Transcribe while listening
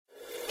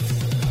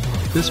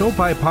This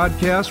Opie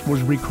podcast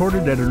was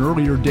recorded at an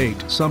earlier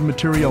date. Some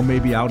material may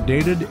be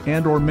outdated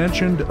and or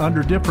mentioned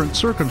under different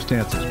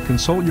circumstances.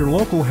 Consult your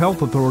local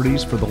health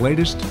authorities for the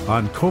latest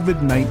on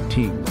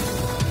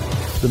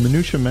COVID-19. The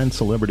Minutia Men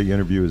celebrity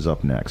interview is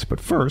up next, but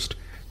first,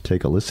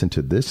 take a listen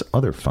to this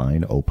other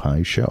fine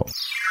Opie show.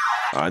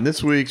 On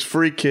this week's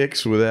Free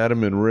Kicks with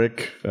Adam and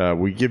Rick,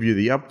 we give you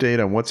the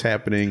update on what's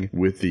happening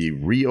with the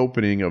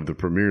reopening of the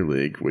Premier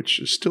League, which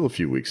is still a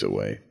few weeks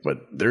away.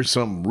 But there's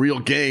some real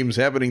games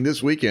happening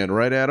this weekend,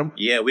 right, Adam?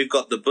 Yeah, we've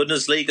got the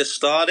Bundesliga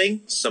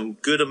starting, some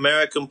good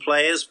American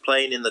players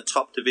playing in the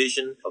top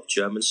division of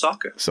German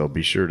soccer. So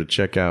be sure to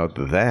check out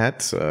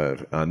that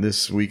on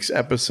this week's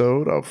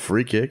episode of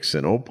Free Kicks,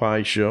 an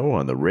Opie show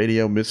on the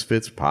Radio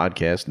Misfits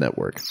Podcast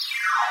Network.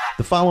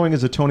 The following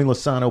is a Tony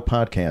Lasano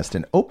podcast,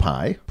 an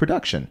Opie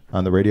production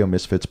on the Radio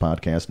Misfits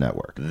Podcast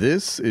Network.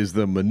 This is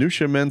the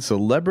Minutia Men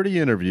celebrity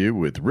interview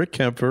with Rick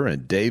Kempfer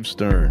and Dave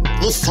Stern.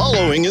 The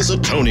following is a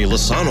Tony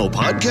Lasano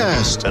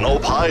podcast, an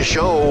Opie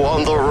show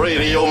on the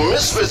Radio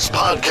Misfits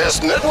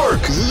Podcast Network.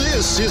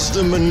 This is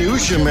the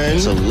Minutia Men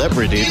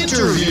celebrity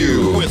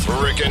interview with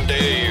Rick and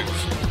Dave.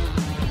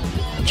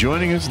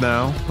 Joining us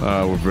now,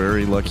 we're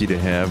very lucky to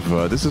have,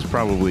 this is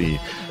probably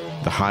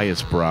the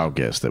highest brow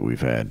guest that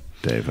we've had,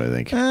 Dave, I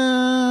think.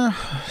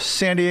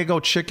 San Diego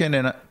Chicken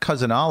and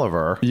Cousin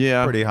Oliver.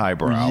 Yeah. Pretty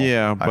highbrow.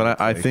 Yeah,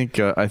 but I think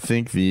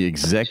the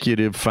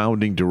executive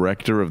founding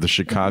director of the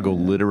Chicago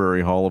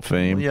Literary Hall of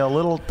Fame. Yeah, a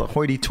little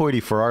hoity-toity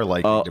for our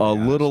liking. A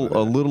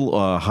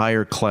little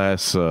higher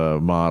class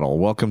model.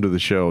 Welcome to the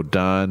show,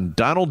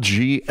 Donald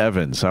G.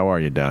 Evans. How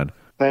are you, Don?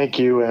 Thank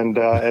you, and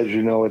as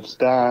you know, it's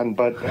Don.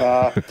 But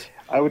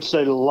I would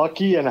say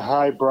lucky and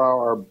highbrow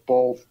are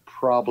both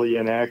probably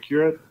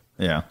inaccurate.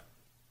 Yeah.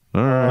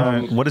 All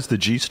right. What does the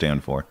G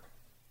stand for?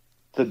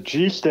 The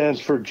G stands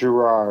for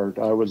Gerard.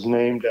 I was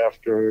named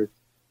after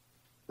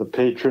the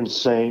patron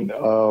saint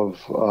of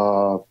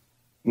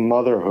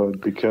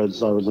motherhood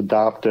because I was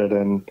adopted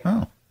and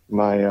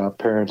my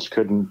parents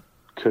couldn't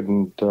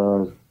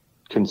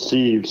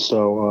conceive.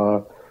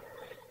 So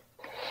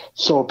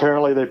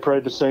apparently they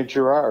prayed to Saint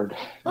Gerard,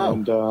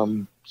 and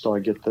so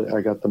I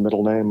got the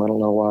middle name. I don't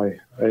know why.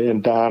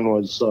 And Don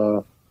was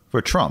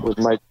For Trump. Was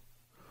my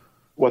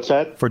What's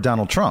that? For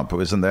Donald Trump.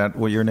 Isn't that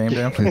what you're named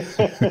after?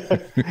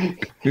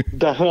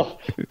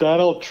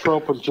 Donald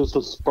Trump was just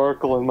a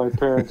sparkle in my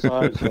parents'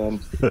 eyes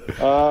then.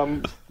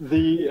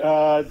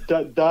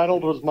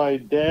 Donald was my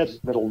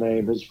dad's middle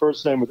name. His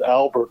first name was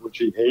Albert, which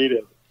he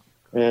hated,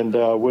 and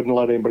wouldn't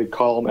let anybody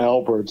call him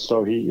Albert.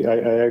 So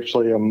I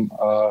actually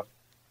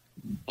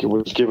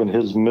was given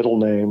his middle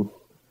name.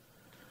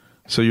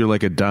 So you're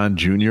like a Don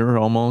Jr.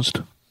 almost?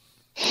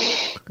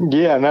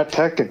 Yeah, not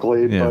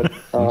technically, but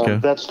okay.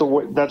 That's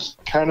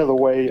kind of the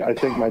way I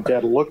think my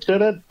dad looked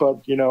at it.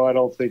 But I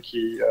don't think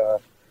he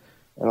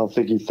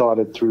thought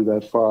it through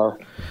that far.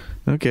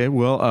 Okay,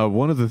 well,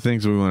 one of the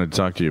things we want to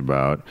talk to you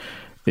about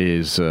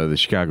is the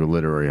Chicago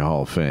Literary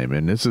Hall of Fame,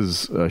 and this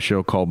is a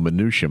show called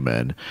Minutia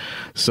Men.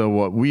 So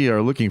what we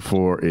are looking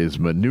for is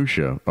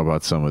minutia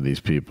about some of these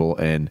people,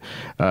 and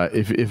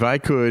if I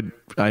could,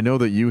 I know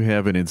that you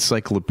have an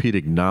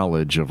encyclopedic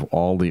knowledge of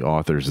all the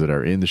authors that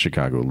are in the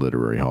Chicago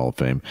Literary Hall of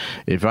Fame.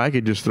 If I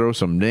could just throw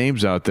some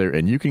names out there,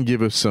 and you can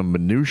give us some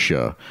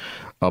minutia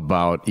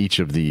about each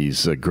of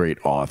these great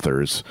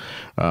authors.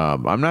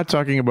 I'm not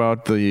talking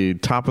about the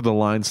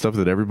top-of-the-line stuff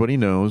that everybody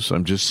knows.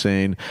 I'm just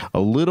saying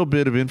a little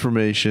bit of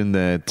information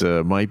that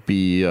might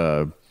be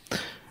a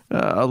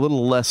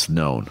little less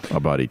known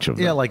about each of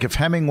them. Yeah, like if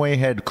Hemingway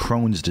had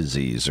Crohn's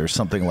disease or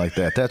something like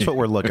that. That's what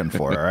we're looking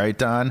for, all right,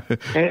 Don?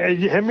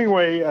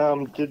 Hemingway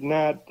did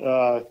not,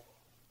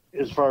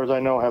 as far as I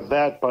know, have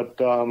that, but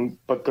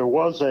there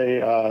was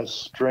a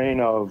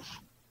strain of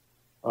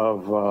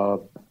a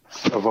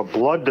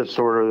blood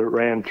disorder that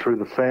ran through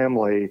the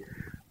family,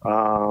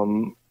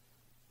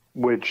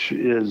 which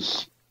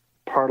is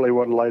partly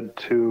what led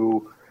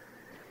to,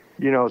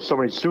 so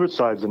many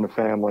suicides in the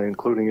family,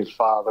 including his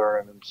father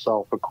and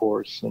himself, of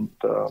course. And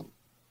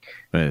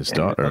his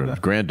daughter,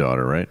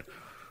 granddaughter, right?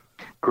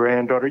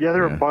 Granddaughter. Yeah,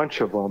 there are a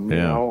bunch of them,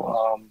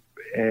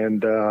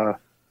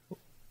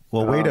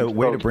 Well, way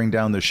to bring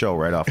down the show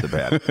right off the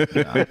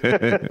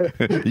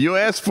bat. You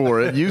asked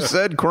for it. You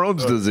said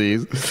Crohn's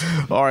disease.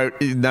 All right,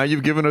 now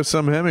you've given us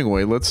some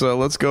Hemingway.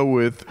 Let's go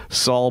with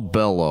Saul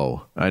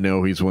Bellow. I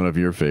know he's one of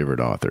your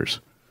favorite authors.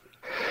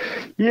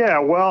 Yeah,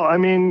 well, I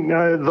mean,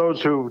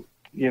 those who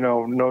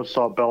know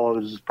Saul Bellow,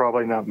 this is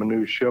probably not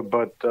minutia,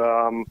 but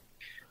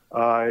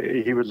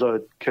he was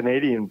a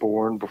Canadian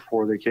born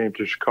before they came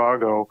to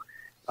Chicago.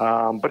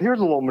 But here's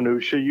a little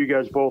minutia. You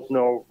guys both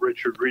know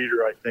Richard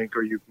Reeder, I think,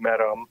 or you've met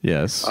him.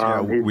 Yes.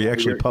 We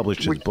actually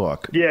published his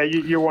book. Yeah,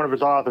 you're one of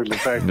his authors. In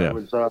fact, I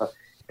was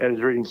at his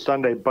reading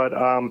Sunday. But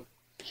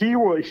he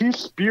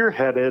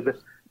spearheaded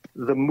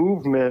the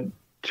movement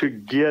to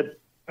get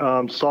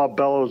Saul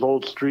Bellow's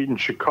old street in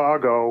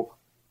Chicago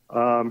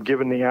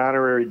given the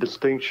honorary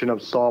distinction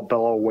of Saul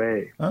Bellow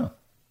Way. Oh.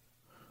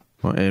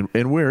 Well,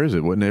 and where is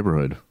it? What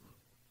neighborhood?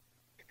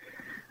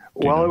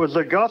 Well, it was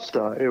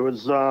Augusta. It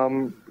was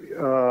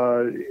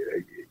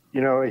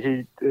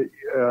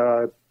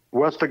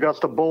West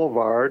Augusta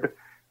Boulevard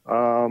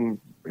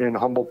in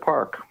Humboldt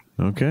Park.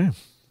 Okay.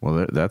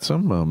 Well, that's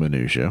some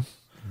minutia.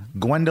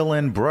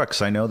 Gwendolyn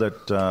Brooks. I know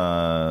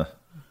that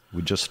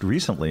we just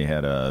recently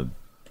had a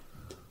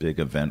big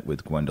event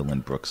with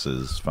Gwendolyn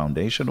Brooks's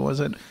foundation,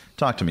 was it?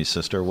 Talk to me,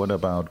 sister. What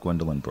about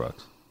Gwendolyn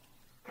Brooks?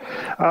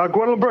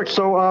 Gwendolyn Brooks.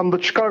 So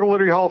the Chicago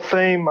Literary Hall of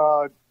Fame,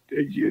 one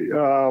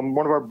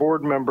of our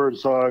board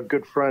members,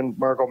 good friend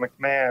Margot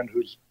McMahon,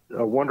 who's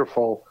a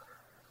wonderful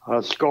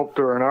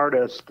sculptor and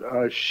artist,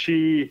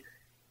 she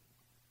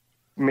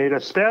made a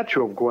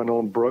statue of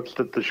Gwendolyn Brooks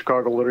that the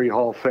Chicago Literary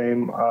Hall of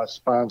Fame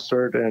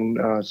sponsored and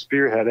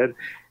spearheaded,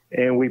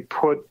 and we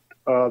put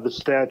the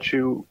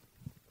statue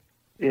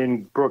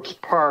in Brooks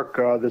Park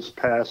this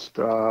past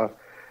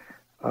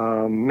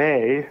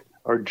May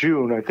or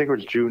June. I think it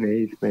was June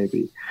 8th,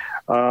 maybe.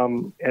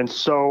 And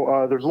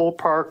so there's a little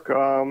park,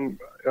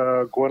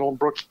 Gwendolyn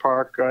Brooks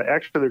Park.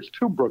 Actually, there's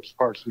two Brooks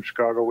Parks in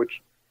Chicago,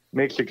 which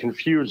makes it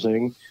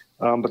confusing.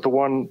 But the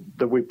one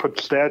that we put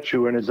the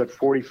statue in is at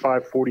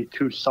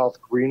 4542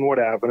 South Greenwood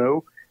Avenue.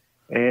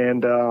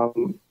 And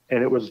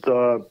it was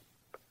the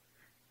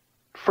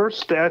first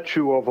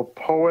statue of a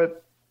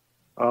poet,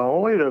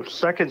 only the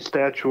second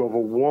statue of a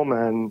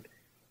woman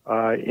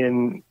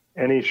in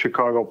any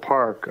Chicago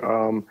park.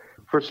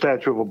 First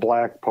statue of a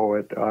black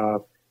poet. I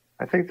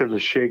think there's a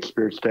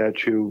Shakespeare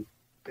statue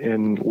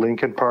in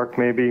Lincoln Park,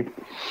 maybe.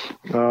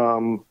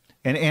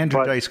 And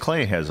Andrew Dice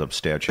Clay has a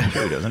statue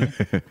too, doesn't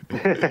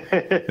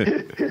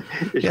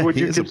he? Would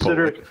you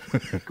consider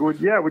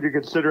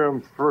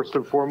him first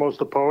and foremost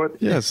a poet?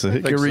 Yes, a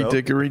hickory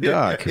dickory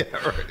dock. Yeah,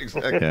 right,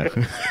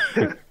 exactly.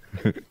 Yeah.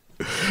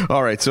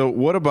 All right. So,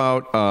 what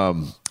about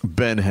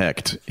Ben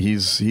Hecht?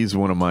 He's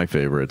one of my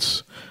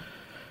favorites.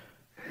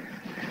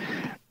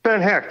 Ben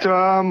Hecht.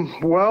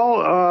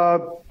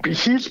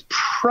 He's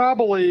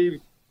probably,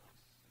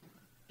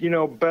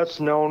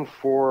 best known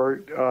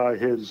for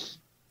his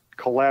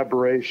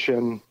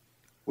collaboration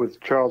with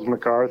Charles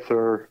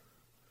MacArthur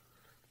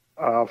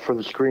for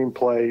the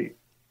screenplay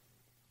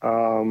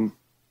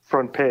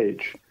Front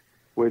Page,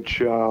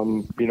 which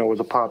was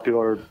a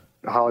popular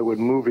Hollywood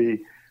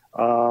movie.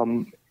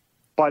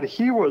 But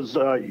he was,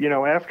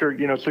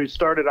 after, so he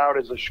started out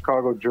as a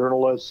Chicago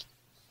journalist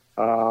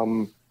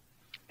and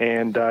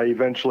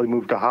eventually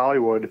moved to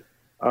Hollywood.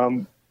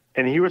 And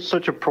he was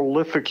such a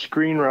prolific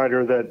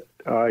screenwriter that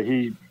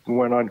he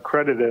went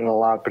uncredited in a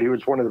lot, but he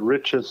was one of the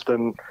richest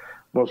and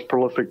most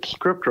prolific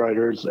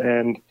scriptwriters.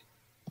 And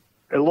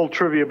a little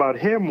trivia about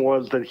him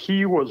was that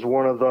he was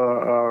one of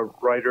the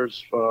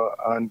writers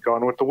on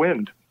Gone with the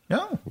Wind.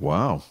 Oh,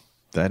 wow.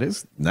 That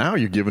is, now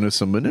you're giving us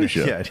some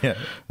minutia. Yeah.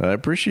 I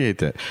appreciate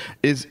that.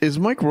 Is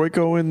Mike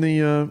Royko in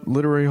the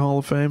Literary Hall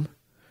of Fame?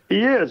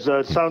 He is.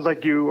 Sounds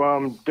like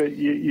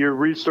your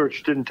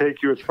research didn't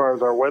take you as far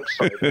as our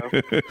website. Huh?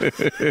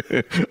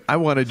 I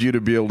wanted you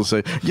to be able to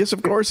say, yes,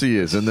 of course he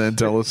is, and then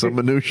tell us some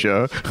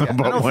minutia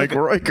about Mike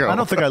Royko. I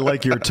don't think I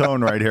like your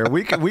tone right here.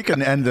 We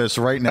can end this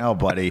right now,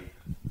 buddy.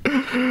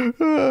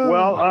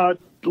 Well, a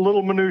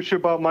little minutia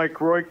about Mike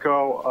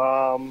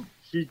Royko.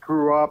 He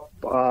grew up,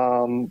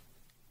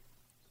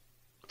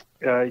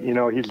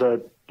 he's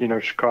a,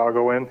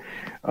 Chicagoan,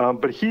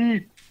 but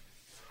he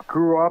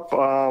grew up,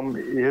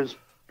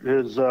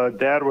 his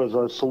dad was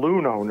a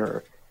saloon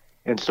owner,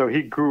 and so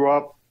he grew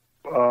up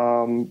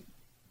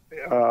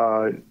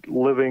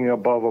living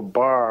above a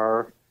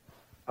bar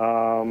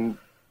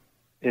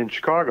in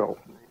Chicago.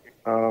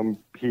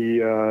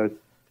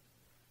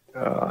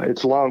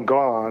 It's long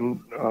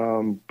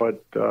gone,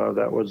 but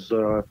that was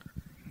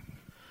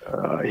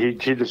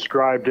he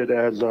described it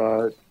as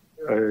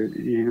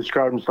he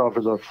described himself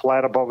as a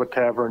flat above a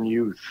tavern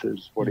youth,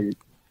 is what he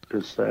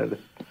just said.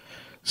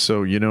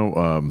 So,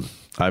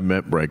 I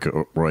met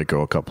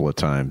Royko a couple of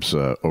times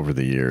over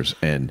the years,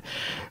 and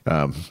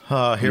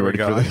here we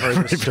go.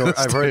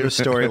 I've heard this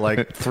story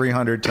like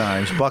 300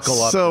 times.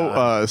 Buckle up.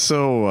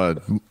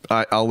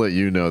 I'll let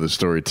you know the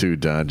story too,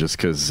 Don, just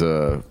because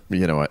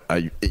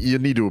you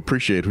need to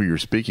appreciate who you're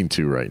speaking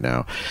to right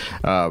now.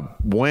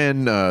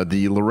 When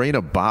the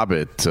Lorena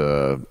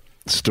Bobbitt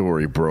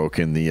story broke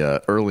in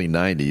the early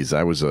 90s,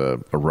 I was a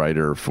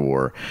writer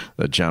for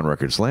the John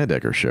Records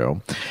Landecker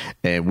show,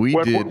 and when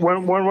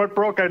what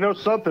broke, I know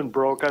something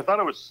broke. I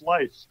thought it was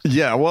sliced.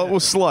 Yeah, well, it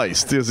was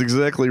sliced. That's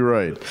exactly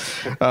right.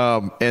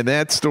 And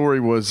that story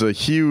was a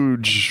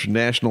huge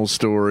national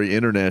story,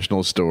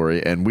 international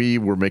story, and we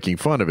were making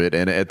fun of it.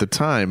 And at the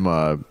time,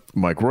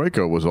 Mike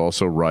Royko was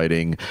also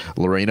writing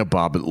Lorena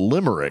Bobbitt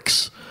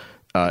limericks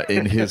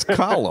in his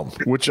column,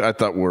 which I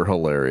thought were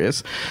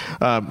hilarious.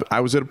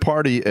 I was at a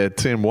party at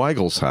Tim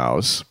Weigel's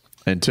house,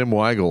 and Tim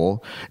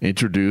Weigel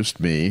introduced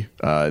me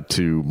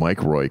to Mike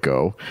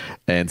Royko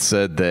and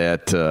said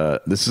that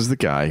this is the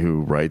guy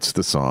who writes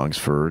the songs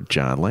for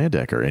John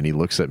Landecker. And he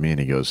looks at me and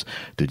he goes,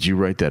 "Did you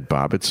write that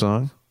Bobbitt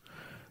song?"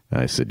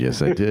 I said,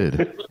 "Yes, I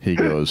did." He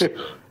goes,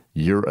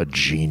 You're a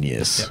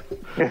genius.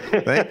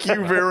 Thank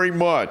you very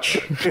much.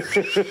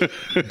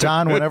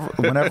 Don,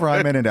 whenever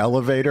I'm in an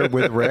elevator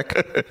with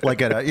Rick,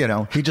 like at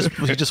a, he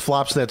just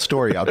flops that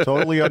story out,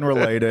 totally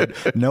unrelated.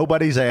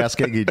 Nobody's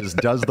asking. He just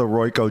does the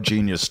Royko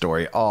genius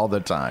story all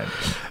the time.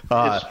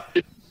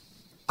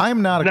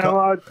 I'm not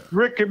a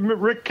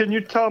Rick, can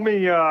you tell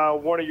me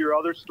one of your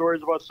other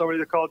stories about somebody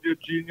that called you a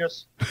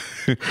genius?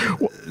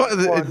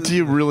 Do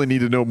you really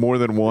need to know more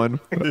than one?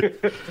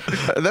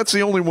 That's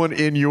the only one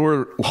in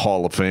your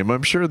Hall of Fame.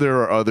 I'm sure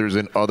there are others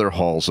in other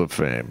halls of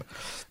fame.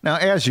 Now,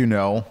 as you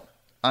know,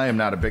 I am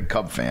not a big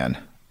Cub fan,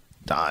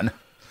 Don.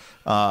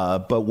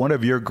 But one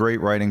of your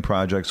great writing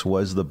projects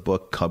was the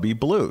book Cubby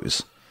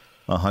Blues,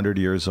 100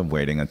 Years of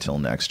Waiting Until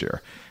Next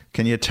Year.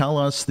 Can you tell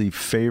us the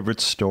favorite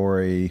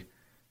story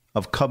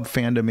of Cub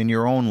fandom in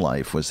your own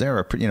life? Was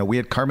there we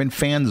had Carmen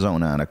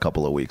Fanzone on a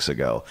couple of weeks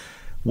ago.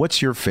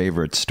 What's your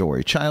favorite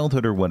story,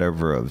 childhood or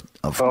whatever?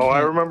 I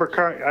remember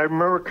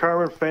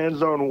Carmen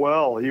Fanzone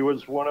well. He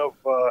was one of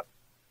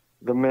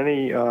the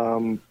many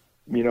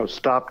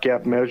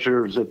stopgap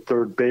measures at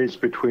third base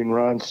between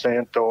Ron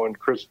Santo and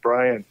Chris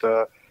Bryant,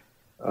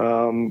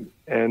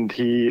 and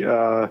he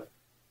was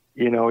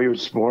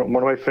one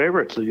of my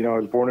favorites. I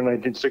was born in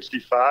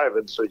 1965,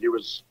 and so he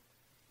was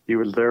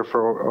there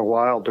for a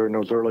while during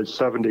those early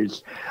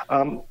 70s.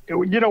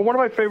 One of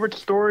my favorite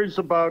stories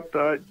about,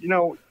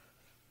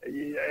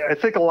 I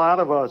think a lot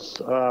of us,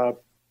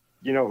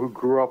 who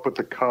grew up with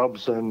the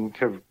Cubs and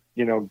have,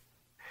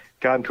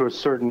 gotten to a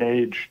certain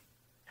age,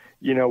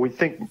 we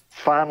think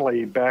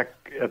fondly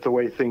back at the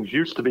way things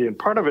used to be. And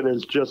part of it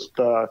is just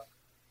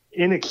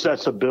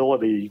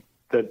inaccessibility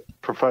that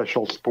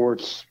professional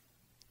sports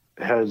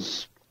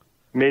has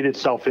made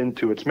itself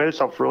into. It's made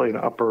itself really an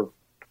upper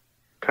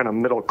kind of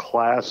middle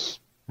class,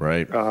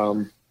 right?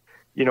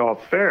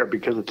 Affair,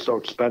 because it's so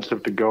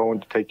expensive to go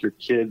and to take your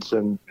kids,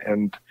 and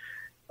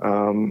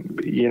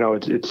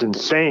it's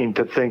insane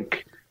to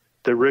think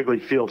that Wrigley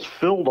Field's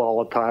filled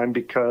all the time,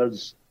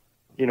 because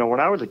when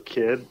I was a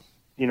kid,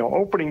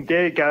 opening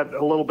day got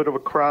a little bit of a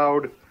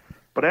crowd,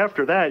 but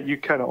after that you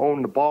kind of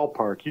owned the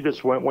ballpark. You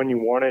just went when you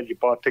wanted. You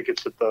bought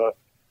tickets at the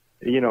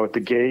at the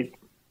gate.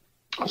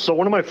 So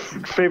one of my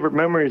favorite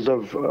memories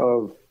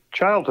of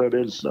childhood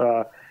is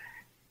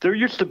there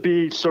used to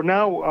be, so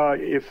now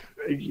if,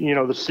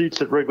 the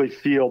seats at Wrigley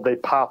Field, they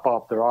pop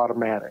up, they're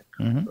automatic,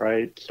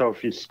 right? So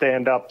if you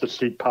stand up, the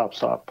seat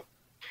pops up.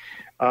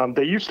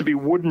 They used to be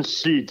wooden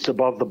seats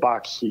above the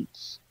box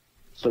seats.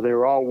 So they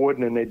were all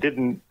wooden and they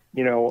didn't,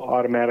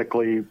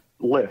 automatically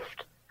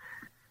lift.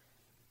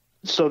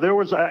 So there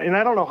was, and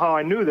I don't know how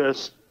I knew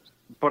this,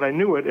 but I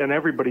knew it and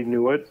everybody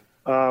knew it.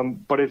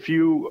 But if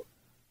you,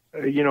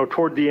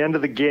 toward the end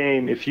of the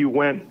game, if you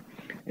went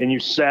and you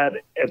sat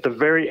at the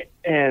very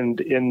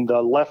end in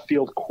the left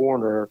field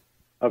corner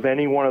of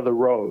any one of the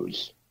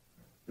rows,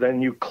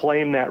 then you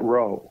claim that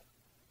row.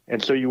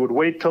 And so you would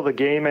wait till the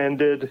game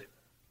ended,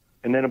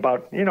 and then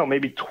about,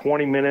 maybe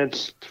 20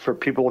 minutes for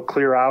people to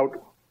clear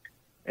out.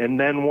 And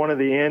then one of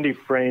the Andy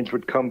Frains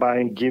would come by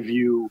and give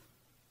you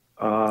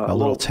a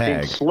little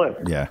tag, pink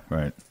slip. Yeah,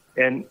 right.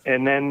 And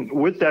then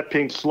with that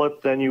pink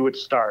slip, then you would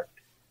start.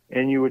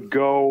 And you would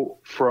go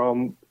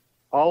from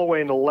all the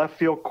way in the left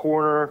field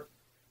corner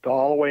to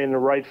all the way in the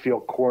right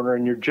field corner,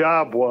 and your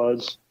job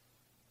was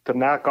to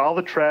knock all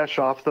the trash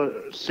off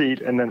the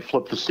seat and then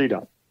flip the seat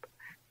up.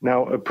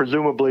 Now,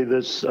 presumably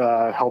this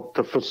helped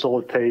to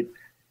facilitate,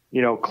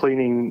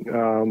 cleaning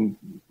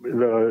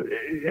the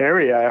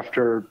area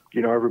after,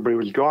 everybody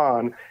was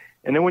gone.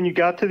 And then when you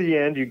got to the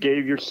end, you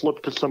gave your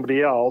slip to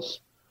somebody else,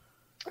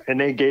 and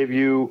they gave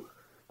you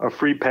a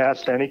free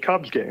pass to any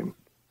Cubs game.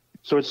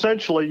 So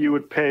essentially you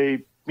would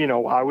pay,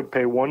 I would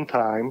pay one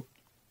time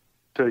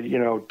to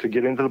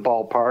get into the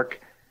ballpark,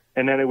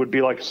 and then it would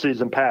be like a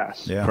season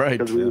pass. Yeah, right.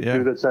 Because we would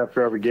do this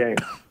after every game.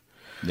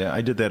 Yeah,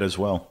 I did that as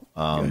well.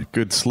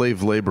 Good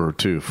slave labor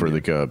too for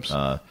the Cubs.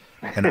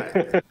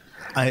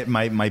 And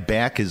my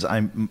back is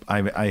I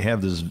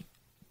have this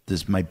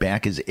my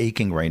back is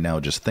aching right now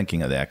just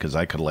thinking of that, because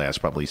I could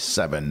last probably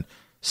 7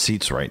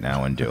 seats right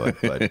now and do it.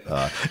 But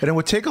and it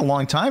would take a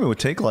long time. It would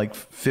take like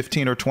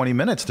 15 or 20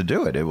 minutes to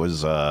do it. It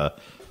was.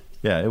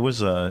 It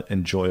was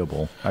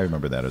enjoyable. I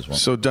remember that as well.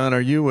 So, Don, are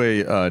you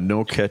a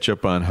no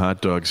ketchup on hot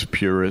dogs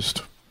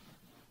purist?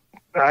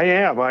 I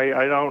am.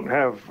 I don't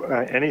have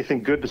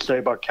anything good to say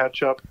about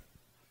ketchup.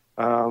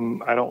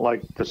 I don't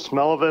like the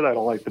smell of it. I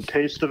don't like the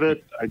taste of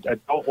it. I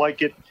don't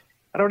like it.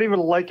 I don't even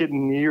like it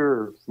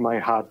near my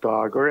hot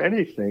dog or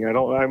anything.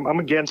 I'm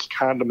against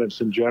condiments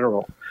in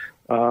general.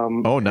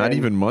 Not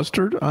even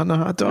mustard on the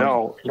hot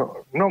dog?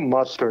 No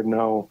mustard.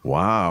 No.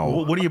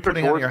 Wow. What are you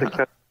putting on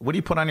your? What do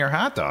you put on your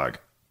hot dog?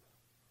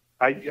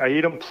 I eat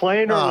them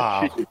plain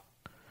or with cheese.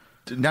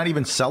 Not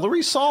even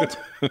celery salt?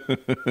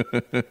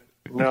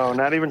 No,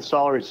 not even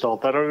celery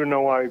salt. I don't even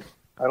know why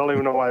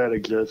that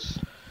exists.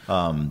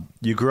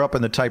 You grew up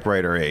in the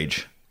typewriter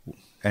age.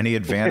 Any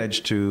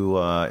advantage to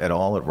at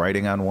all at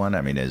writing on one?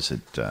 I mean, is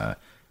it? Do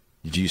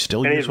you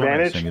still use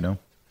one?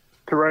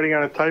 to writing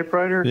on a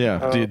typewriter.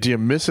 Yeah. Do you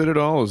miss it at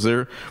all? Was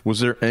there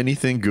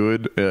anything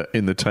good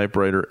in the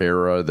typewriter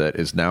era that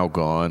is now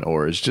gone,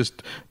 or is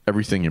just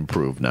everything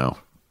improved now?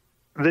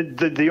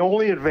 The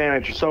only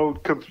advantage, so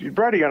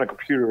writing on a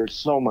computer is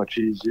so much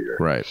easier.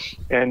 Right.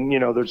 And,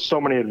 there's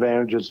so many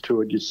advantages to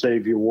it. You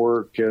save your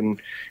work.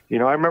 And, I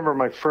remember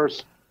my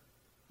first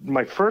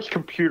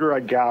computer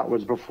I got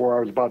was before I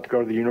was about to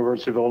go to the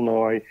University of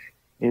Illinois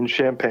in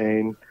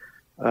Champaign.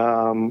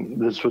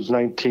 This was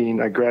I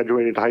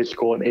graduated high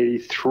school in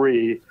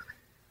 83.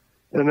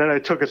 And then I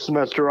took a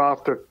semester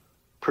off to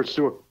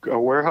pursue a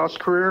warehouse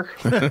career.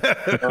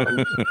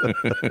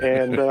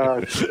 And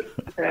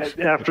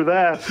after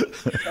that,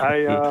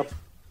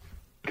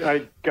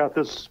 I got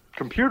this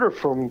computer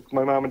from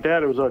my mom and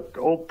dad. It was an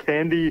old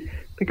Tandy, I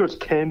think it was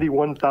Tandy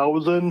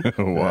 1000.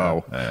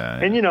 Wow.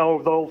 And, the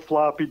old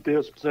floppy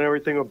disks and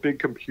everything, a big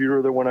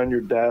computer that went on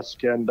your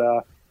desk. And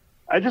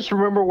I just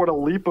remember what a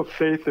leap of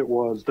faith it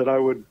was that I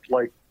would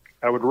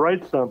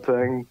write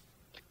something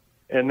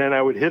and then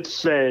I would hit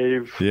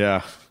save.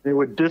 Yeah. It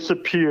would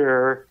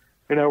disappear.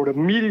 And I would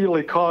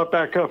immediately call it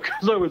back up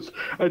because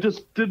I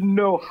just didn't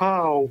know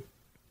how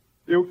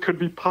it could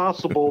be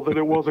possible that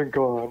it wasn't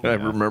gone. I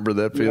remember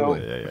that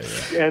feeling.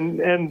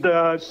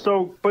 Yeah.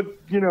 So, but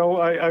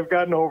I've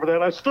gotten over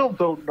that. I still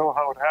don't know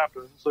how it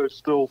happens. I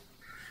still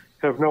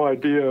have no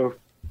idea,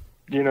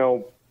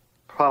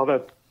 how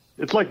that.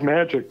 It's like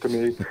magic to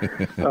me.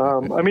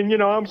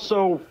 I'm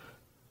so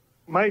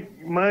my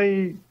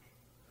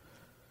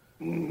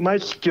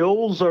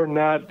skills are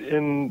not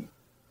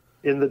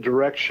in the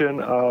direction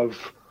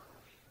of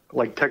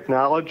like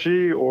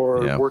technology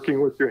or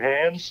working with your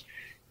hands.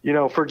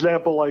 For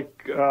example,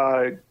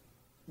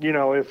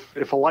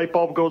 if a light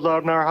bulb goes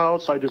out in our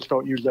house, I just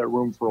don't use that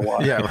room for a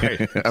while. Yeah, right.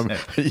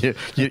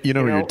 You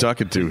know who you're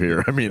talking to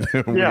here. I mean,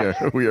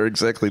 we are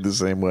exactly the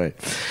same way.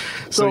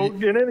 So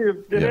in any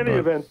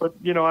event, but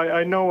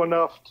I know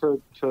enough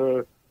to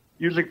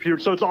use a computer.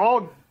 So it's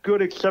all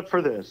good except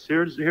for this.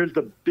 Here's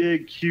the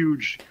big,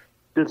 huge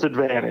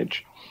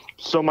disadvantage.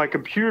 So my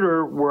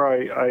computer where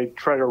I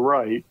try to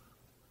write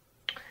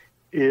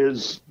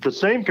is the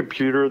same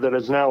computer that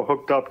is now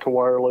hooked up to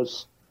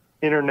wireless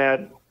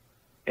internet.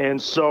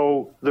 And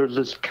so there's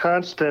this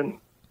constant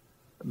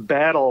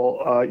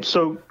battle.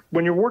 So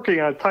when you're working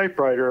on a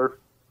typewriter,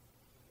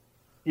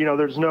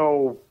 there's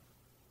no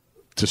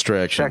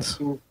distractions.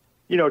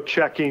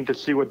 Checking to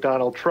see what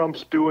Donald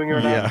Trump's doing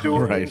or not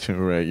doing.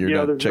 Right.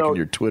 You're not checking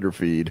your Twitter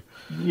feed.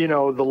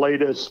 The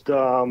latest,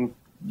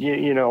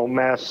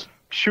 mass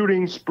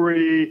shooting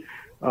spree.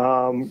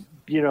 Even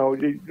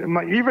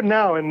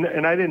now,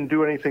 and I didn't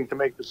do anything to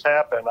make this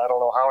happen. I don't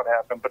know how it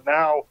happened, but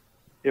now,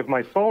 if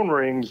my phone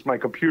rings, my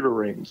computer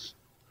rings.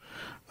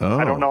 Oh.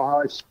 I don't know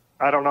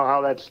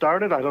how that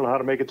started. I don't know how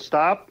to make it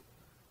stop.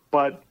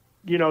 But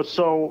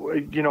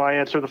I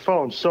answer the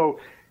phone. So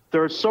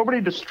there are so many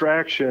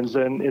distractions,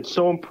 and it's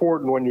so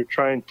important when you're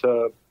trying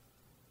to,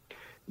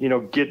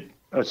 get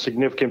a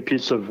significant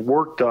piece of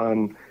work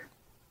done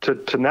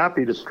to not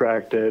be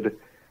distracted.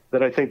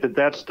 That I think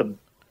that's the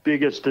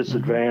biggest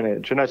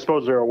disadvantage. And I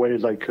suppose there are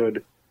ways I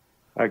could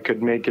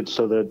make it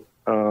so that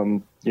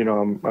I'm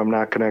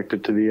not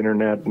connected to the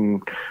internet,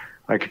 and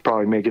I could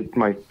probably make it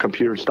my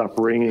computer stop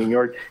ringing,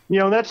 or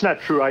that's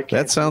not true. I can't.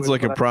 That sounds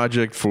like a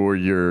project for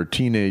your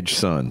teenage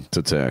son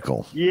to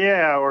tackle.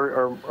 Yeah,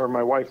 or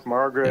my wife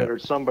Margaret or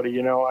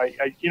somebody.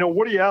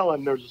 Woody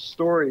Allen. There's a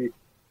story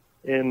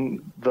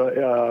in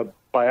the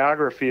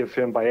biography of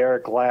him by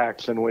Eric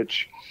Lax in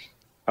which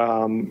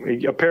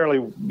apparently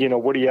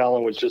Woody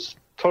Allen was just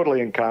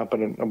totally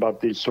incompetent about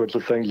these sorts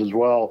of things as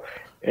well,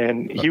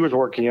 and he was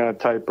working on a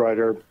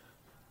typewriter.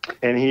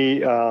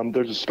 And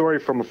there's a story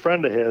from a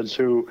friend of his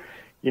who,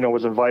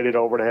 was invited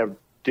over to have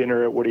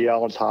dinner at Woody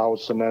Allen's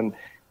house. And then,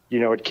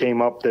 it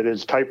came up that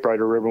his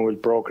typewriter ribbon was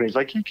broken. He's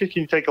like, can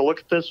you take a look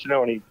at this?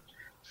 And he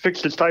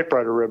fixed his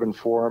typewriter ribbon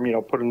for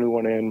him, put a new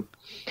one in.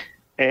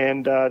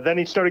 And then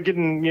he started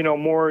getting,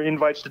 more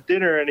invites to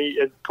dinner.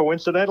 And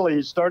coincidentally,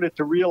 he started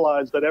to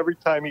realize that every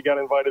time he got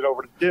invited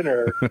over to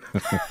dinner,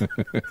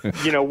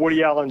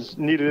 Woody Allen's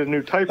needed a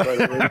new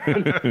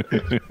typewriter.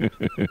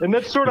 And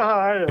that's sort of how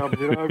I am.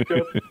 I've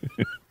got,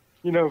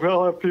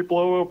 I'll have people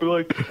over and be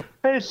like,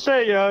 hey,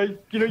 say,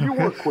 you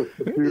work with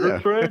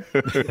computers, right?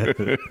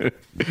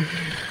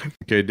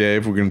 Okay,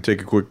 Dave, we're going to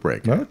take a quick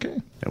break.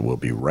 Okay. And we'll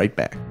be right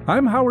back.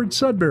 I'm Howard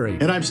Sudbury.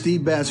 And I'm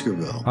Steve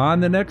Baskerville.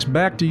 On the next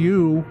Back to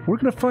You, we're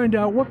going to find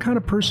out what kind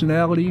of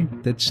personality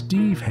that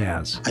Steve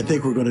has. I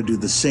think we're going to do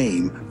the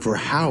same for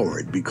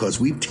Howard because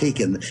we've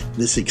taken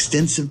this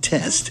extensive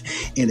test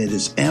and it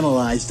has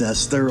analyzed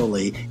us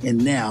thoroughly,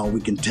 and now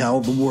we can tell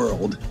the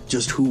world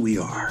just who we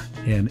are.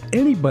 And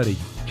anybody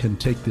can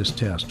take this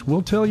test.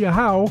 We'll tell you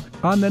how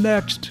on the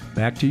next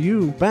Back to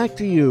You. Back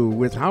to You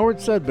with Howard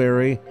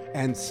Sudbury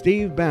and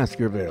Steve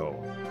Baskerville.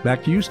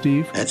 Back to you,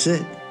 Steve. That's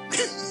it.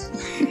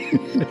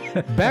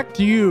 Back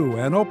to You,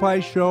 an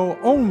Opie show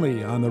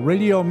only on the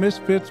Radio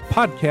Misfits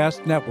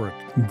Podcast Network.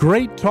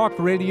 Great talk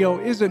radio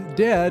isn't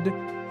dead,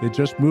 They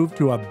just moved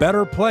to a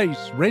better place,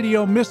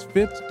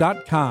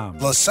 RadioMisfits.com.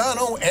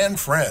 Lasano and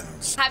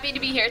Friends. Happy to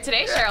be here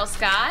today. Cheryl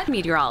Scott,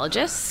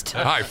 meteorologist.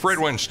 Hi, Fred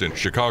Winston,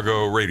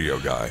 Chicago radio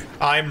guy.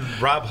 I'm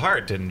Rob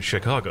Hart in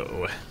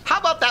Chicago. How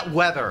about that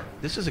weather?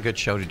 This is a good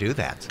show to do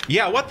that.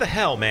 Yeah, what the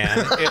hell,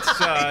 man? It's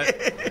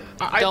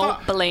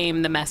Don't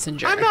blame the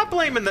messenger. I'm not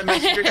blaming the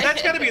messenger.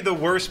 That's got to be the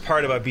worst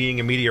part about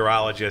being a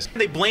meteorologist.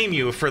 They blame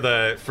you for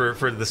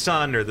the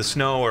sun or the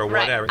snow or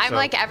whatever. I'm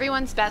like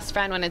everyone's best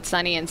friend when it's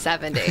sunny and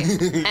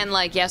 70. And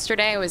like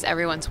yesterday, it was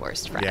everyone's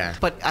worst friend. Yeah.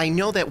 But I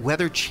know that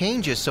weather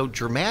changes so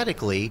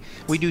dramatically.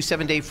 We do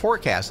 7-day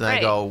forecasts, and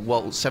I go,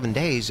 well, 7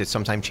 days, it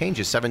sometimes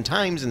changes 7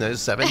 times in those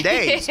 7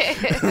 days.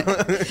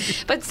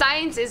 But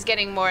science is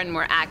getting more and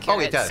more accurate.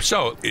 Oh, it does.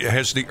 So,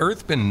 has the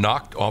Earth been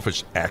knocked off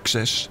its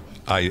axis?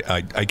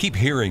 I keep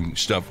hearing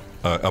stuff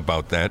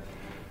about that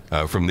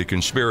from the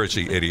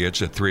conspiracy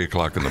idiots at 3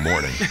 o'clock in the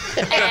morning.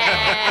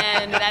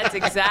 And that's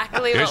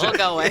exactly what we'll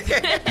go with.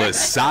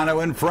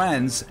 Lasano and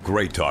Friends.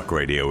 Great Talk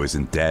Radio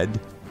isn't dead.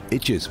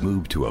 It just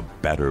moved to a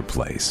better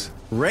place.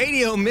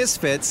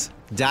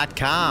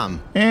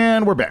 RadioMisfits.com.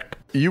 And we're back.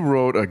 You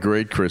wrote a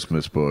great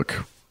Christmas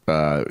book.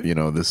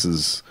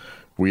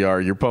 We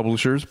are your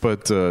publishers,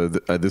 but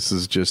this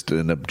is just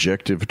an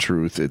objective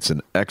truth. It's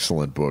an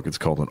excellent book. It's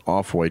called An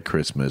Off-White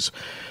Christmas,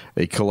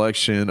 a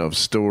collection of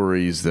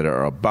stories that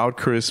are about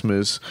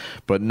Christmas,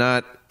 but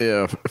not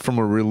from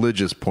a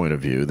religious point of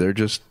view. They're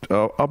just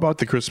about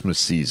the Christmas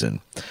season.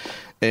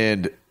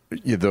 And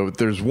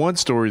there's one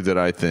story that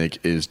I think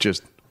is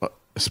just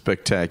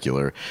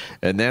spectacular,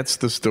 and that's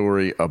the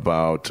story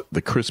about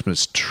the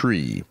Christmas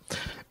tree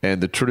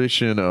and the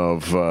tradition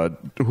of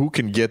who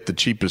can get the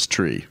cheapest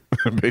tree.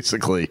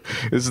 Basically,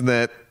 isn't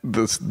that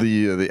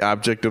the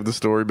object of the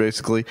story?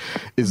 Basically,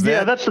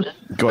 that's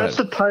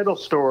the title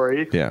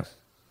story. Yeah,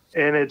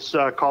 and it's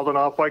called An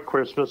Off-White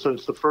Christmas, and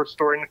it's the first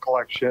story in the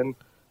collection.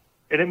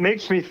 And it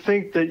makes me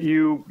think that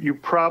you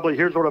probably,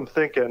 here's what I'm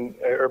thinking,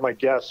 or my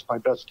best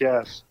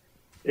guess,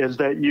 is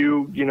that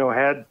you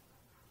had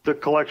the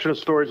collection of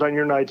stories on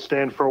your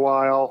nightstand for a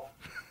while,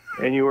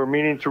 and you were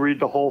meaning to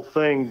read the whole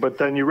thing, but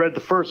then you read the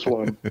first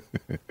one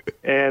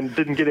and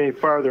didn't get any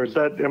farther.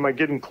 Am I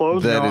getting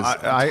close? That is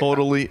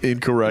totally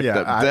incorrect.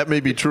 Yeah, that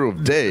may be true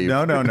of Dave.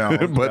 No.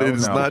 But it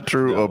is not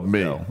true of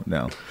me.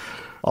 No.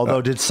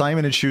 Although, did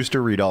Simon and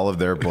Schuster read all of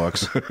their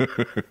books?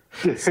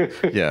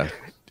 Yeah.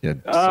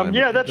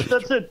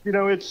 That's it.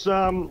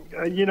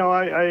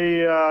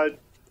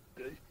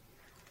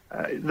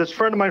 It's this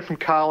friend of mine from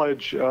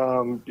college,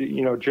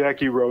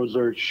 Jackie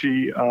Roser,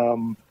 she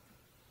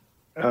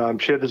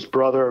had this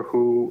brother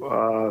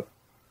who,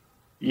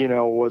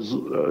 was a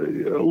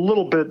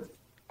little bit,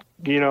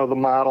 the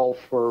model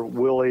for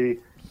Willie,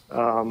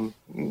 and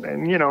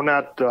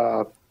not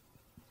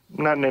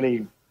in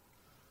any,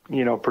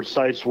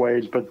 precise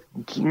ways, but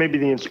maybe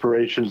the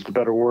inspiration is the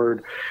better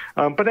word.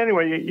 But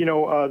anyway,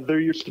 there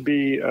used to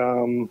be,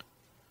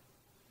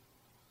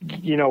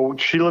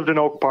 she lived in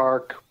Oak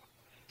Park,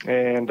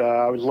 and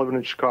I was living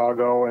in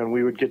Chicago, and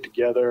we would get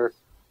together,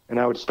 and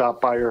I would stop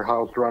by her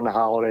house around the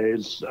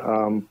holidays.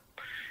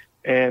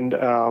 And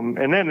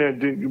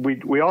then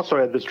we also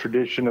had this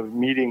tradition of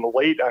meeting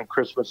late on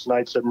Christmas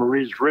nights at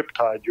Marie's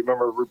Riptide. Do you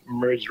remember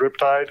Marie's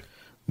Riptide?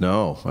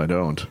 No, I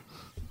don't.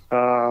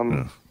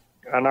 On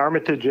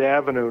Armitage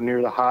Avenue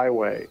near the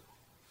highway.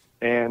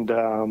 And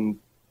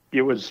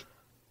it was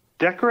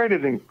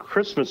decorated in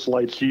Christmas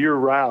lights year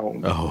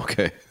round. Oh,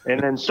 okay.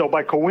 And then so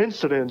by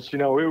coincidence, it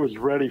was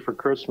ready for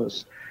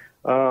Christmas.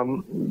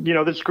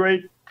 This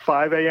great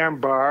 5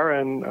 a.m. bar,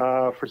 and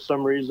for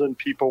some reason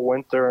people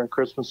went there on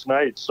Christmas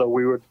night. So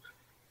we would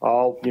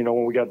all,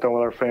 when we got done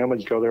with our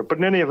families, go there. But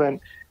in any event,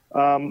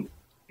 so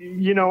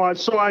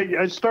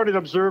I started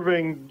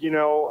observing,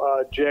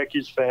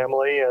 Jackie's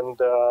family,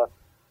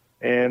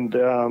 and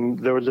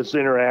there was this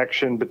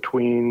interaction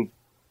between,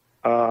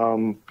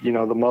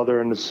 the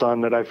mother and the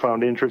son that I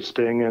found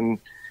interesting, and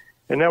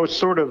that was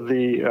sort of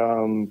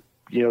the,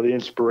 the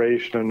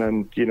inspiration, and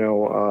then,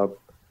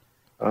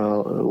 a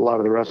lot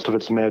of the rest of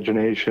its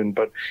imagination.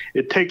 But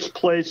it takes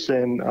place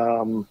in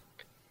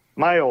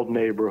my old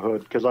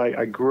neighborhood, because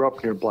I grew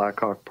up near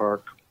Blackhawk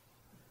Park.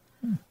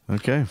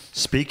 Okay.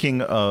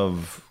 Speaking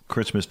of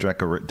Christmas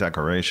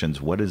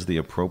decorations, what is the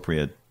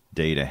appropriate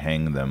day to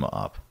hang them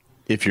up?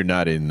 If you're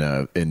not in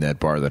that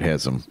bar that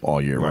has them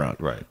all year round.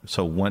 Right.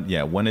 So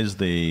when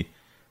is I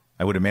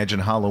would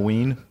imagine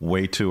Halloween,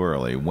 way too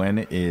early.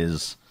 When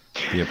is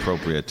the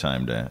appropriate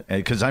time to,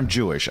 because I'm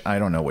Jewish, I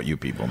don't know what you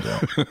people do.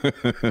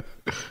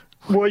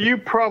 Well, you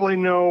probably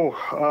know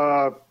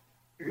a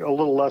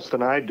little less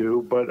than I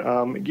do, but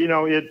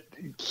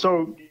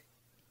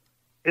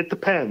it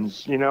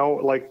depends,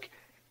 like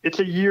it's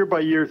a year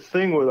by year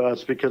thing with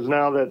us, because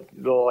now that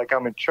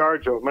I'm in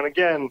charge of them, and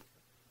again,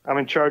 I'm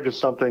in charge of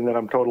something that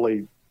I'm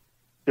totally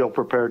ill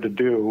prepared to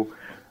do.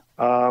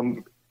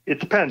 It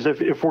depends.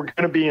 If we're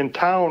going to be in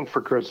town for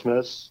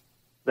Christmas,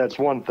 that's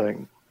one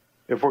thing.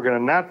 If we're going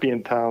to not be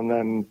in town,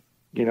 then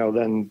we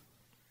kind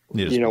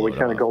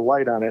of go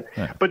light on it.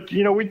 Yeah. But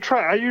we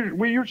try.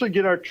 We usually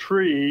get our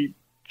tree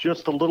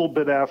just a little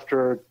bit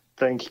after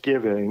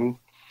Thanksgiving.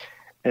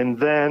 And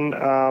then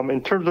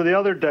in terms of the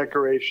other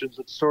decorations,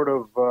 it's sort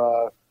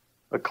of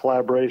a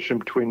collaboration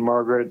between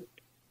Margaret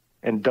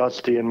and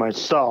Dusty and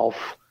myself.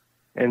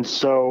 And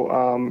so,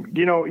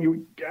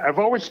 I've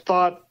always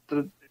thought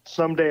that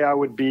someday I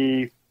would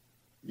be,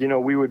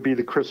 we would be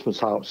the Christmas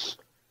house.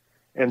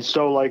 And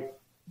so,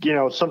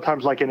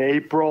 sometimes like in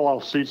April,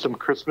 I'll see some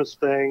Christmas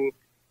thing,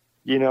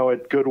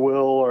 at Goodwill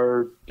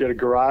or at a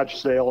garage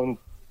sale in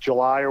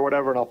July or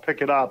whatever, and I'll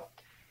pick it up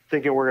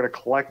thinking we're going to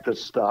collect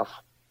this stuff.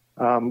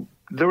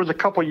 There was a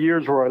couple of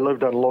years where I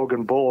lived on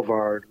Logan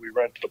Boulevard. We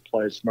rented a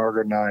place,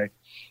 Margaret and I,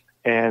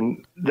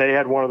 and they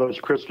had one of those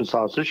Christmas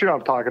houses. This year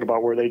I'm talking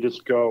about where they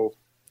just go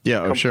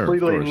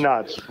completely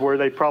nuts, where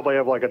they probably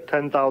have like a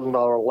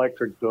 $10,000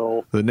 electric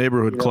bill. The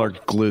neighborhood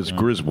Clark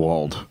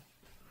Griswold.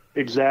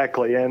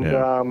 Exactly. And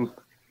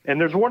and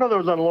there's one of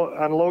those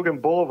on Logan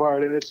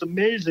Boulevard, and it's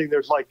amazing.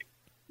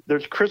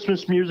 There's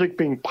Christmas music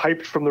being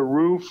piped from the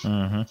roof.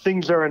 Mm-hmm.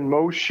 Things are in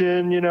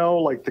motion,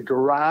 like the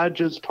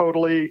garage is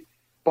totally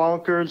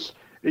bonkers.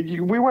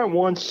 We went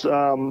once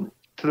to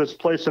this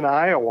place in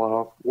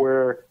Iowa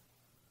where,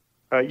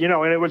 and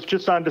it was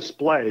just on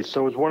display.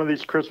 So it was one of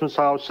these Christmas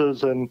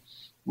houses, and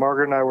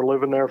Margaret and I were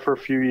living there for a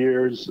few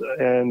years.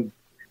 And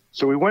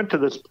so we went to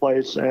this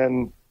place,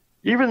 and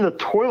even the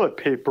toilet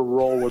paper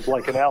roll was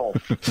like an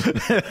elf,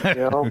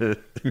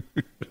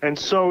 And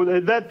so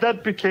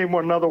that became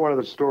another one of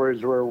the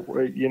stories where,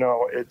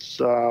 it's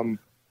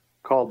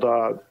called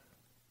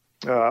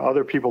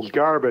Other People's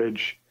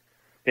Garbage,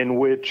 in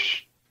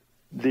which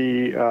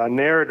the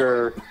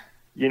narrator,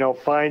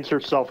 finds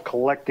herself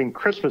collecting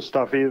Christmas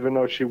stuff, even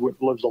though she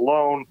lives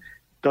alone,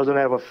 doesn't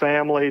have a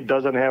family,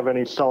 doesn't have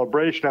any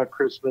celebration on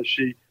Christmas.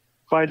 She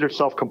finds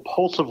herself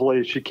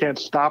compulsively, she can't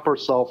stop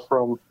herself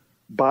from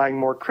buying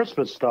more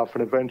Christmas stuff,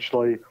 and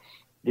eventually,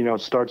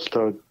 starts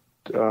to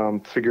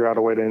figure out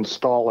a way to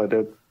install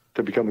it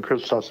to become the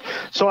Christmas house.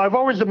 So I've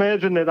always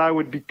imagined that I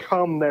would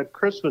become that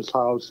Christmas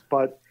house,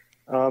 but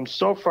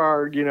so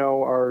far,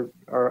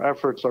 our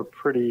efforts are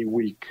pretty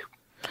weak.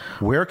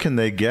 Where can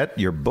they get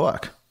your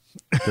book?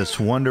 This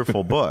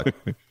wonderful book.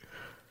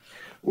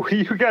 Well,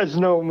 you guys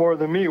know more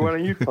than me. Why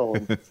don't you tell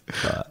them?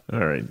 All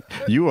right,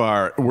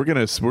 we're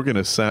gonna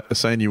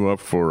sign you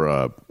up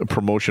for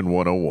Promotion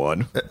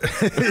 101.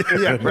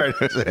 Yeah, right,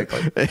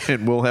 exactly.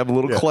 And we'll have a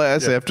little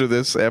class after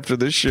this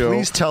show.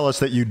 Please tell us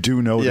that you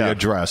do know the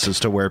address as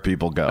to where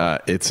people go.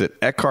 It's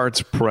at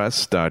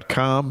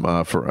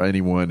EckhartsPress.com for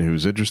anyone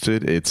who's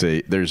interested.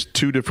 There's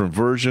two different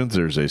versions.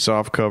 There's a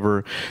soft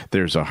cover.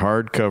 There's a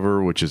hard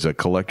cover, which is a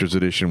collector's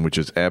edition, which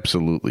is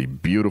absolutely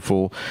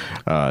beautiful.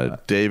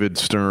 David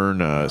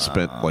Stern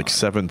spent like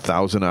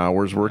 7,000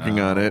 hours working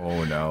on it.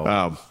 Oh,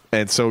 no.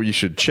 And so you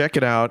should check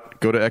it out.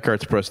 Go to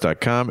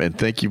EckhartsPress.com. And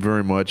thank you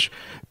very much,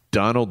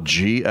 Donald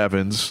G.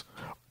 Evans,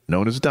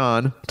 known as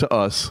Don to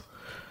us,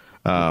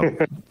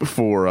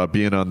 for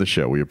being on the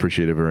show. We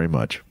appreciate it very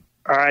much.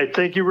 All right.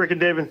 Thank you, Rick and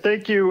Dave. And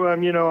thank you. I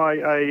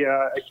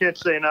can't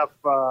say enough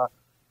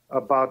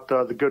about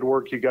the good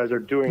work you guys are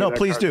doing. No,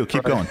 please do.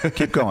 Keep going.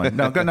 Keep going.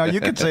 No, you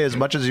can say as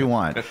much as you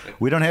want.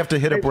 We don't have to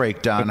hit a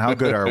break, Don. How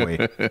good are we?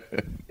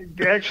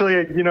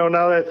 Actually,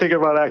 now that I think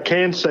about it, I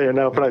can say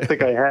enough, and I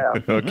think I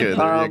have. Okay,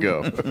 there you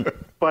go.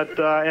 But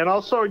and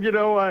also,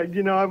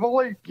 I've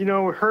only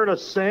heard a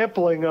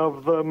sampling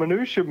of the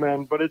Minutia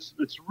Men, but it's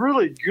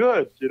really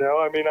good.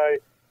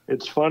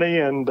 It's funny,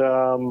 and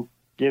I'm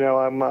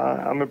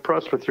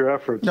impressed with your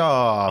efforts.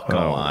 Oh, come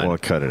on. Well,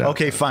 cut it out.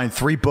 Okay, fine.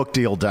 3 book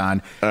deal,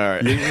 Don. All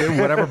right.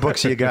 Whatever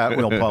books you got,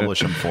 we'll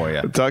publish them for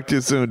you. Talk to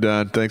you soon,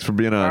 Don. Thanks for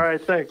being on. All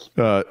right, thanks.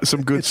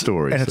 Some good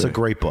stories. And it's a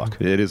great book.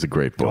 It is a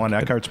great book. Go on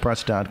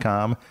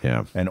EckhartsPress.com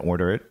and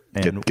order it.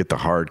 And get the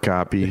hard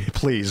copy.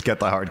 Please get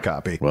the hard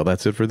copy. Well,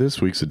 that's it for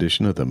this week's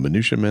edition of the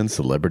Minutia Men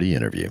Celebrity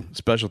Interview.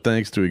 Special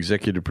thanks to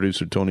executive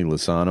producer Tony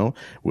Lasano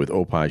with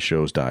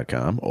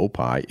opishows.com.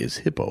 Opie is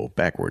hippo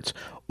backwards.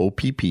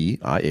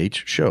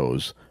 OPPIH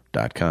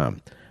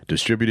shows.com.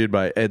 Distributed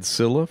by Ed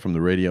Silla from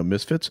the Radio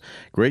Misfits.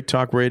 Great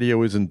Talk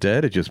Radio isn't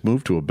dead. It just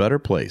moved to a better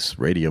place.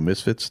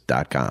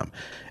 RadioMisfits.com.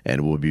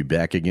 And we'll be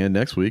back again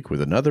next week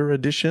with another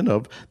edition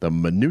of the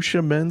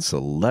Minutia Men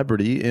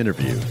Celebrity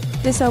Interview.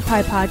 This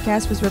Opie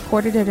podcast was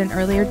recorded at an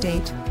earlier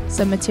date.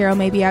 Some material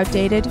may be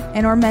outdated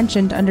and or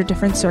mentioned under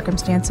different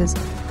circumstances.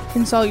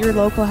 Consult your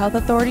local health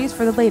authorities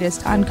for the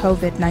latest on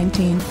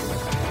COVID-19.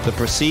 The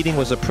proceeding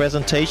was a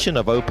presentation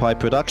of Opie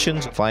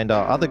Productions. Find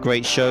our other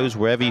great shows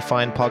wherever you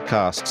find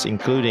podcasts,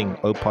 including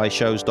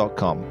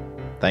opishows.com.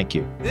 Thank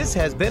you. This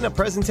has been a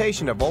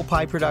presentation of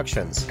Opie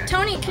Productions.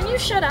 Tony, can you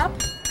shut up?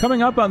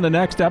 Coming up on the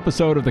next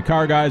episode of the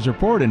Car Guys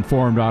Report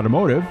Informed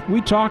Automotive, we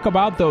talk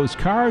about those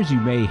cars you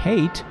may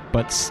hate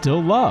but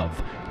still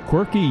love.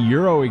 Quirky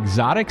Euro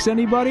exotics,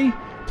 anybody?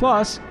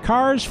 Plus,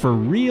 cars for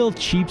real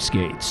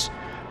cheapskates.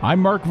 I'm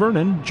Mark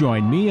Vernon.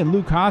 Join me and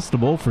Luke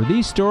Hostable for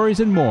these stories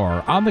and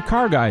more on the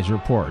Car Guys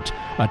Report,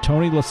 a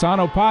Tony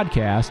Lasano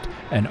podcast,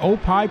 an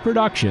Opie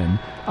production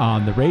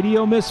on the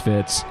Radio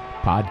Misfits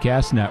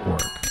Podcast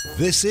Network.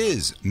 This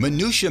is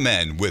Minutia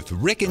Men with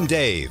Rick and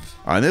Dave.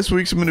 On this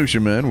week's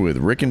Minutia Men with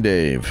Rick and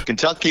Dave.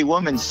 Kentucky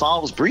woman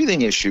solves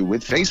breathing issue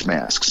with face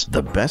masks.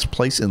 The best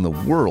place in the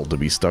world to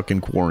be stuck in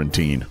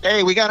quarantine.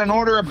 Hey, we got an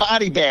order of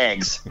body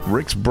bags.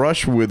 Rick's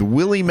brush with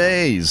Willie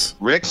Mays.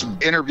 Rick's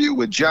interview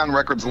with John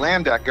Records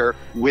Landecker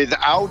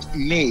without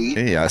me.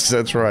 Yes,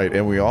 that's right.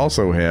 And we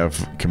also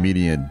have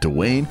comedian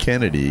Dwayne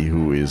Kennedy,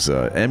 who is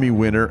an Emmy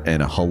winner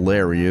and a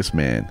hilarious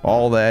man.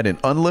 All that and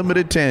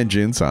unlimited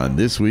tangents on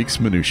this week's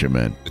Minutia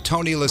Men. The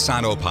Tony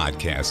Lasano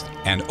Podcast,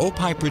 an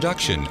Opie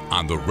production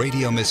on the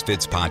Radio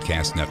Misfits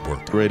Podcast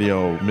Network.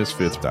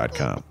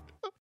 RadioMisfits.com.